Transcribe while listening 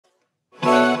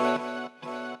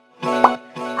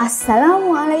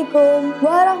Assalamualaikum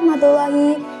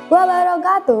warahmatullahi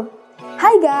wabarakatuh.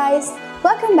 Hi guys,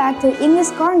 welcome back to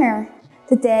English Corner.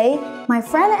 Today, my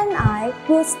friend and I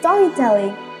will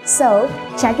storytelling, so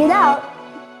check it out.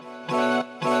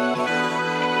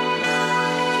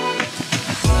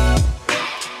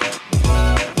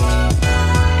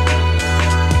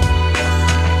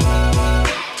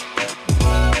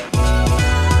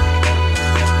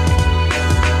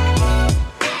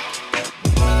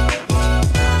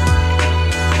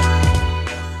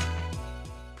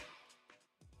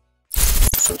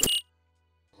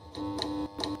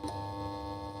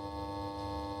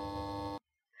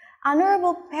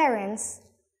 Honorable parents,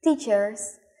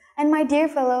 teachers, and my dear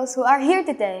fellows who are here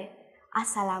today,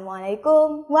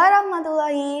 Assalamualaikum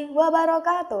warahmatullahi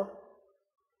wabarakatuh.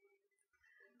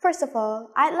 First of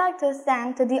all, I'd like to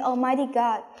thank to the Almighty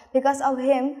God. Because of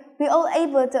Him, we all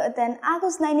able to attend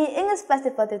Al-Chusnaini English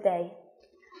Festival today.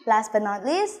 Last but not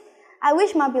least, I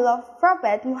wish my beloved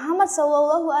Prophet Muhammad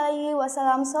Sallallahu Alaihi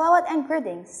Wasallam salawat and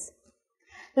greetings.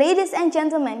 Ladies and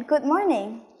gentlemen, good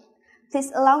morning. Please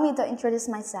allow me to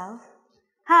introduce myself.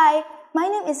 Hi,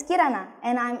 my name is Kirana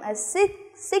and I'm a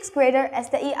 6th grader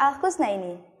SDI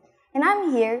Al-Chusnaini. And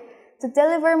I'm here to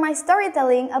deliver my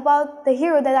storytelling about the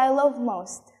hero that I love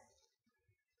most.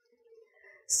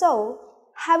 So,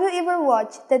 have you ever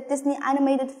watched the Disney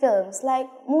animated films like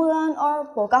Mulan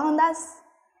or Pocahontas?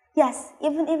 Yes,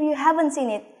 even if you haven't seen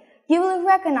it, you will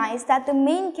recognize that the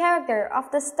main character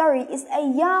of the story is a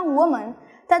young woman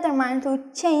determined to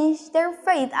change their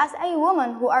fate as a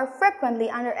woman who are frequently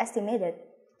underestimated.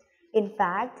 In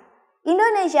fact,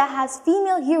 Indonesia has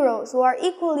female heroes who are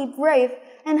equally brave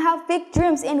and have big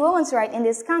dreams in women's rights in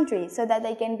this country so that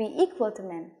they can be equal to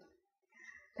men.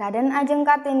 Raden Ajeng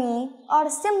Kartini, or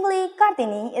simply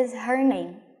Kartini, is her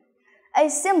name. A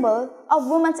symbol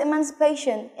of women's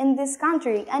emancipation in this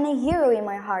country and a hero in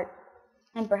my heart,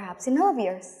 and perhaps in all of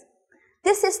yours.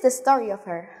 This is the story of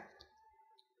her.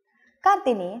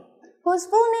 Kartini, whose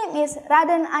full name is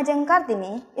Raden Ajeng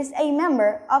Kartini, is a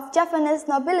member of Javanese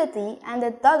nobility and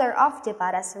the daughter of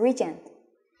Jepara's regent.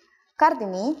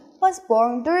 Kartini was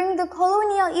born during the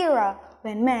colonial era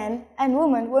when men and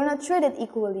women were not treated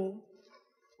equally.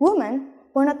 Women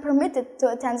were not permitted to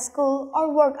attend school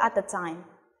or work at the time.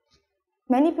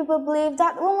 Many people believe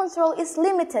that woman's role is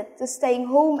limited to staying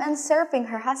home and serving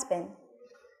her husband.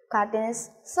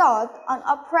 Kartini's thought on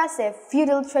oppressive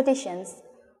feudal traditions,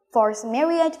 forced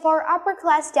marriage for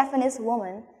upper-class Javanese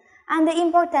women, and the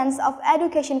importance of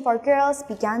education for girls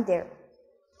began there.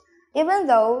 Even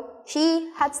though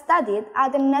she had studied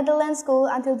at the Netherlands school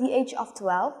until the age of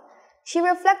 12, she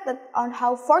reflected on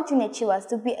how fortunate she was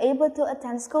to be able to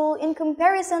attend school in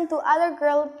comparison to other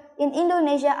girls in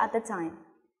Indonesia at the time.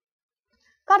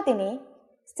 Kartini,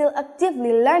 still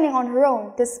actively learning on her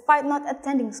own despite not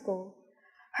attending school.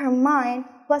 Her mind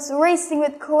was racing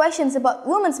with questions about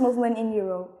women's movement in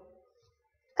Europe.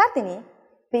 Kartini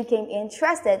became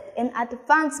interested in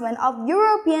advancement of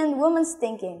European women's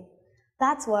thinking.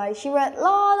 That's why she read a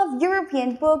lot of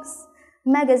European books,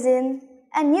 magazines,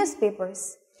 and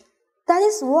newspapers. That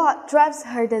is what drives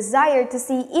her desire to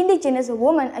see indigenous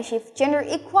women achieve gender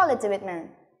equality with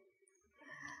men.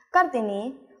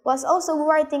 Kartini was also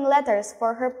writing letters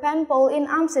for her pen pal in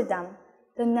Amsterdam,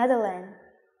 the Netherlands.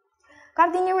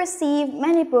 Kartini received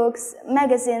many books,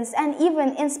 magazines, and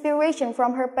even inspiration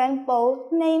from her pen pal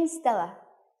named Stella.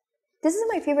 This is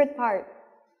my favorite part.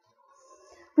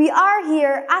 We are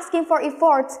here asking for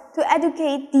efforts to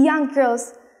educate the young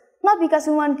girls, not because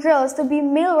we want girls to be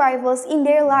male rivals in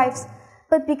their lives,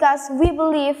 but because we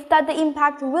believe that the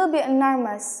impact will be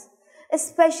enormous,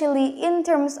 especially in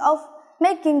terms of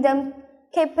making them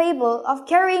capable of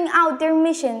carrying out their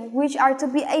mission, which are to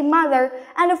be a mother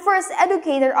and the first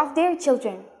educator of their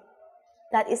children.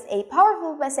 That is a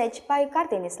powerful message by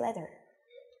Kartini's letter.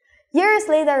 Years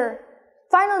later,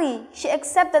 finally, she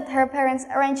accepted her parents'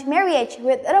 arranged marriage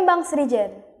with Rembang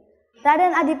Srijen,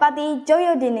 Raden Adipati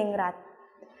Joyodiningrat.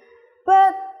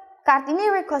 But Kartini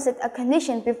requested a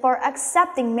condition before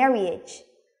accepting marriage.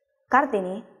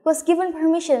 Kartini was given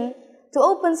permission to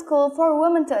open school for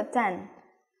women to attend.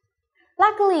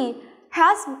 Luckily,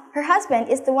 her husband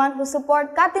is the one who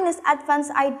supports Kartini's advanced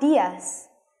ideas.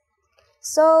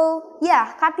 So,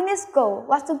 yeah, Kartini's goal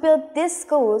was to build this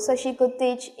school so she could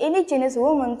teach indigenous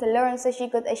women to learn so she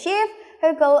could achieve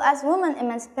her goal as women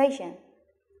emancipation.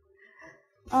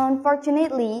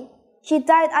 Unfortunately, she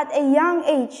died at a young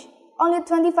age, only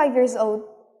 25 years old,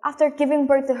 after giving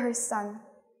birth to her son.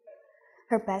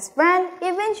 Her best friend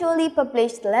eventually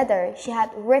published the letter she had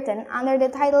written under the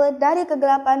title Dari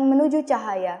Kegelapan Menuju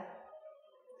Cahaya.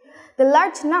 The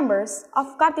large numbers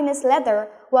of Kartini's letter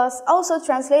was also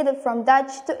translated from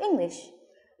Dutch to English.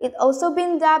 It also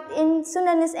been dubbed in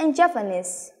Sundanese and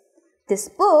Japanese. This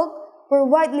book were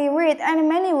widely read and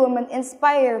many women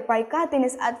inspired by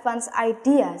Kartini's advanced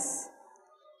ideas.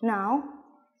 Now,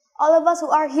 all of us who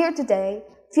are here today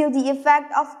feel the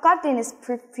effect of Kartini's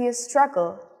previous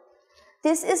struggle.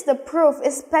 This is the proof,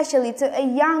 especially to a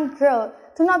young girl,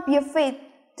 to not be afraid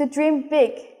to dream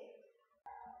big.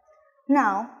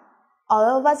 Now, all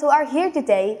of us who are here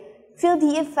today feel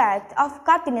the effect of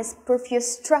Kartini's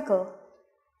previous struggle.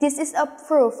 This is a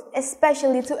proof,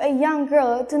 especially to a young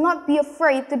girl, to not be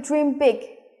afraid to dream big.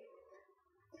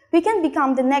 We can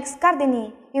become the next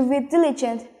Kartini if we're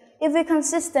diligent, if we're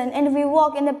consistent, and if we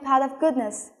walk in the path of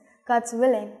goodness, God's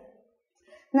willing.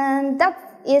 And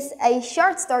that is a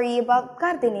short story about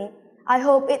Kartini. I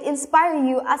hope it inspired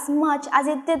you as much as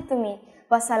it did to me.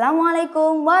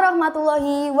 Wassalamualaikum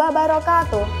warahmatullahi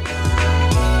wabarakatuh.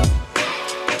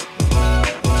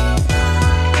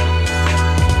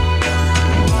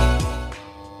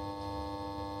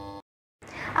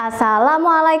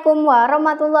 Assalamualaikum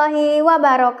warahmatullahi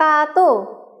wabarakatuh.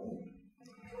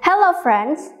 Hello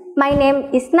friends, my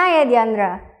name is Naya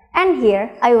Diandra, and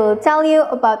here I will tell you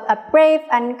about a brave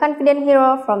and confident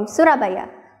hero from Surabaya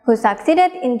who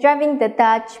succeeded in driving the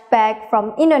Dutch back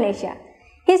from Indonesia.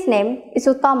 His name is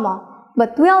Sutomo,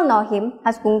 but we all know him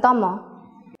as Bung Tomo.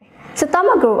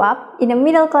 Sutomo grew up in a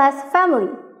middle-class family.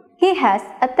 He has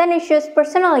a tenacious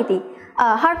personality,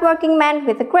 a hardworking man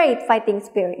with a great fighting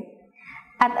spirit.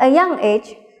 At a young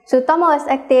age, Sutomo was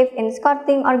active in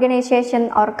Scouting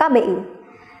Organization or KBI.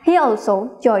 He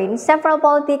also joined several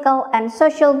political and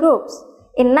social groups.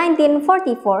 In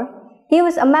 1944, he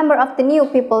was a member of the New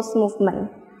People's Movement.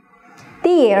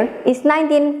 The year is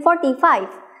 1945.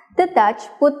 The Dutch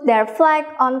put their flag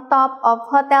on top of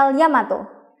Hotel Yamato.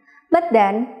 But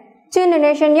then, two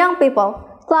Indonesian young people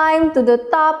climbed to the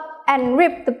top and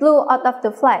ripped the blue out of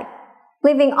the flag,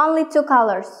 leaving only two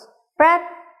colors, red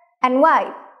and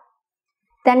white.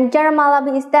 Then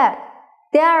Jaramalabi is dead.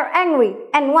 They are angry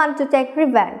and want to take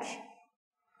revenge.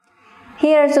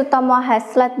 Here Sutomo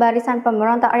has led Barisan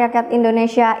Pemberontak Rakyat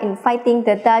Indonesia in fighting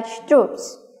the Dutch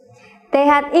troops. They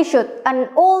had issued an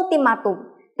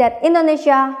ultimatum that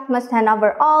Indonesia must hand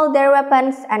over all their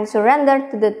weapons and surrender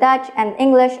to the Dutch and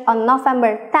English on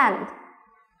November 10th.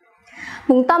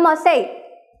 Bung Tomo said,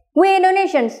 "We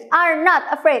Indonesians are not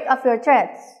afraid of your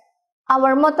threats.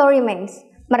 Our motto remains,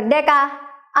 Merdeka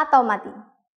atau mati."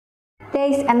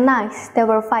 Days and nights they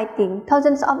were fighting.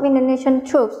 Thousands of Indonesian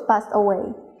troops passed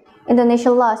away. Indonesia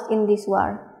lost in this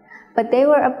war, but they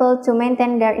were able to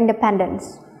maintain their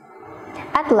independence.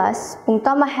 At last, Bung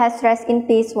Tomo has rest in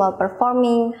peace while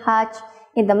performing Hajj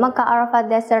in the Mecca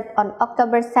Arafat Desert on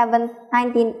October 7,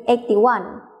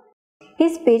 1981.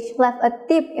 His speech left a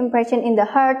deep impression in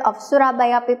the heart of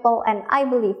Surabaya people, and I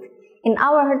believe in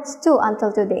our hearts too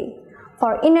until today.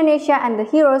 For Indonesia and the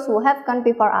heroes who have gone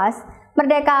before us,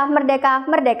 Merdeka, Merdeka,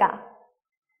 Merdeka.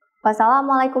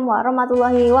 Wassalamualaikum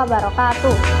warahmatullahi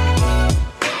wabarakatuh.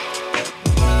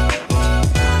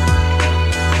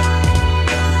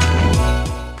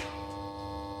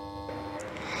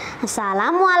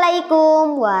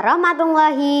 Assalamualaikum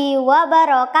warahmatullahi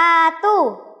wabarakatuh.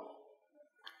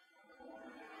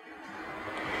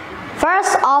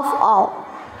 First of all,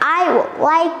 I would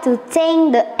like to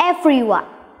thank everyone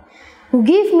who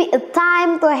give me a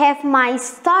time to have my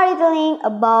storytelling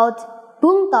about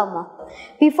Bung Tomo.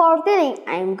 Before telling,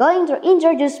 I'm going to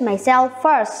introduce myself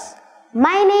first.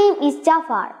 My name is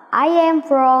Jafar. I am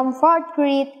from 4th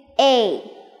grade A.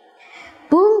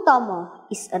 Bung Tomo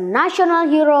is a national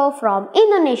hero from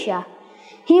Indonesia.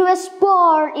 He was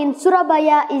born in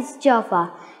Surabaya, East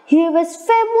Java. He was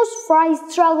famous for his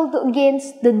struggle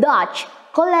against the Dutch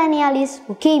colonialists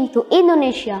who came to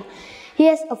Indonesia. He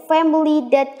has a family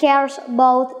that cares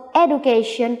about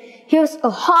education. He was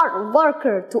a hard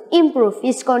worker to improve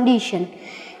his condition.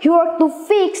 He worked to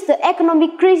fix the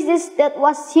economic crisis that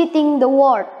was hitting the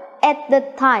world at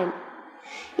that time.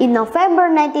 In November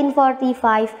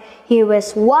 1945, he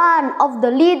was one of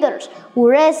the leaders who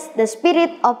raised the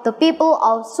spirit of the people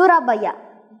of Surabaya.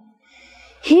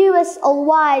 He was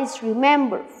always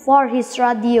remembered for his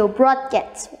radio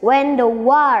broadcasts when the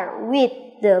war with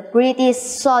the British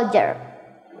soldier.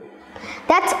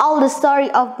 That's all the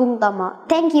story of Bung Tomo.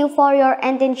 Thank you for your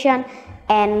attention.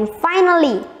 And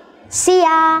finally, see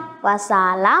ya.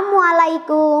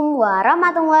 Wassalamualaikum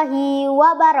warahmatullahi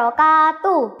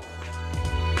wabarakatuh.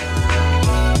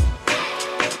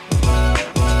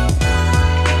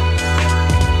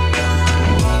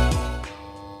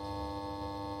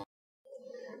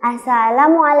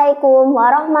 Assalamualaikum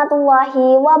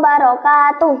warahmatullahi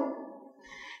wabarakatuh.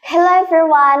 Hello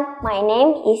everyone, my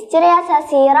name is Ceria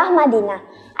Sasi Rahmadina.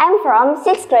 I'm from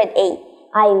 6th grade A.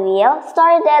 I will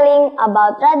storytelling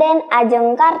about Raden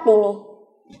Ajeng Kartini.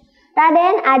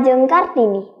 Raden Ajeng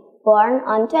Kartini, born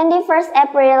on 21st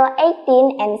April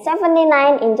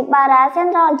 1879 in Jepara,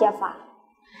 Central Java.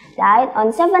 Died on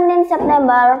 17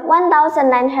 September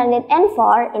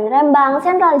 1904 in Rembang,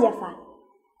 Central Java.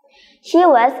 She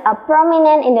was a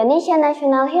prominent Indonesian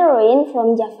national heroine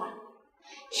from Java.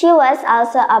 She was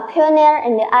also a pioneer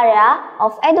in the area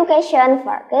of education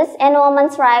focus and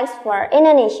women's rights for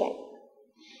Indonesia.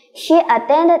 She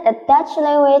attended a Dutch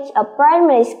language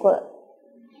primary school.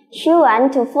 She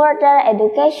went to further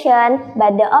education,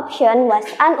 but the option was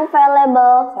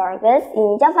unavailable for girls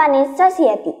in Javanese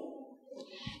society.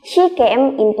 She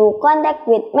came into contact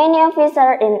with many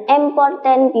officers and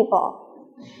important people.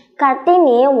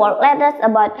 Kartini wrote letters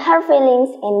about her feelings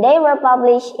and they were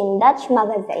published in Dutch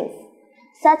magazines,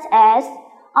 such as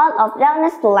Out of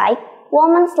Darkness to Light,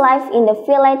 Woman's Life in the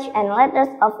Village, and Letters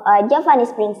of a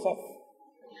Javanese Princess.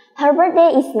 Her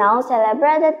birthday is now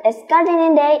celebrated as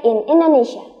Kartini Day in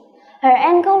Indonesia. Her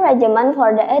encouragement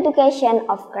for the education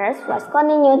of girls was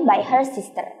continued by her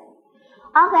sister.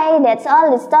 Okay, that's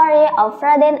all the story of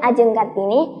Raden Ajeng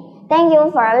Kartini. Thank you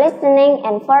for listening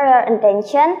and for your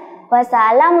attention.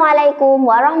 Wassalamualaikum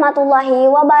warahmatullahi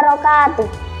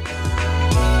wabarakatuh.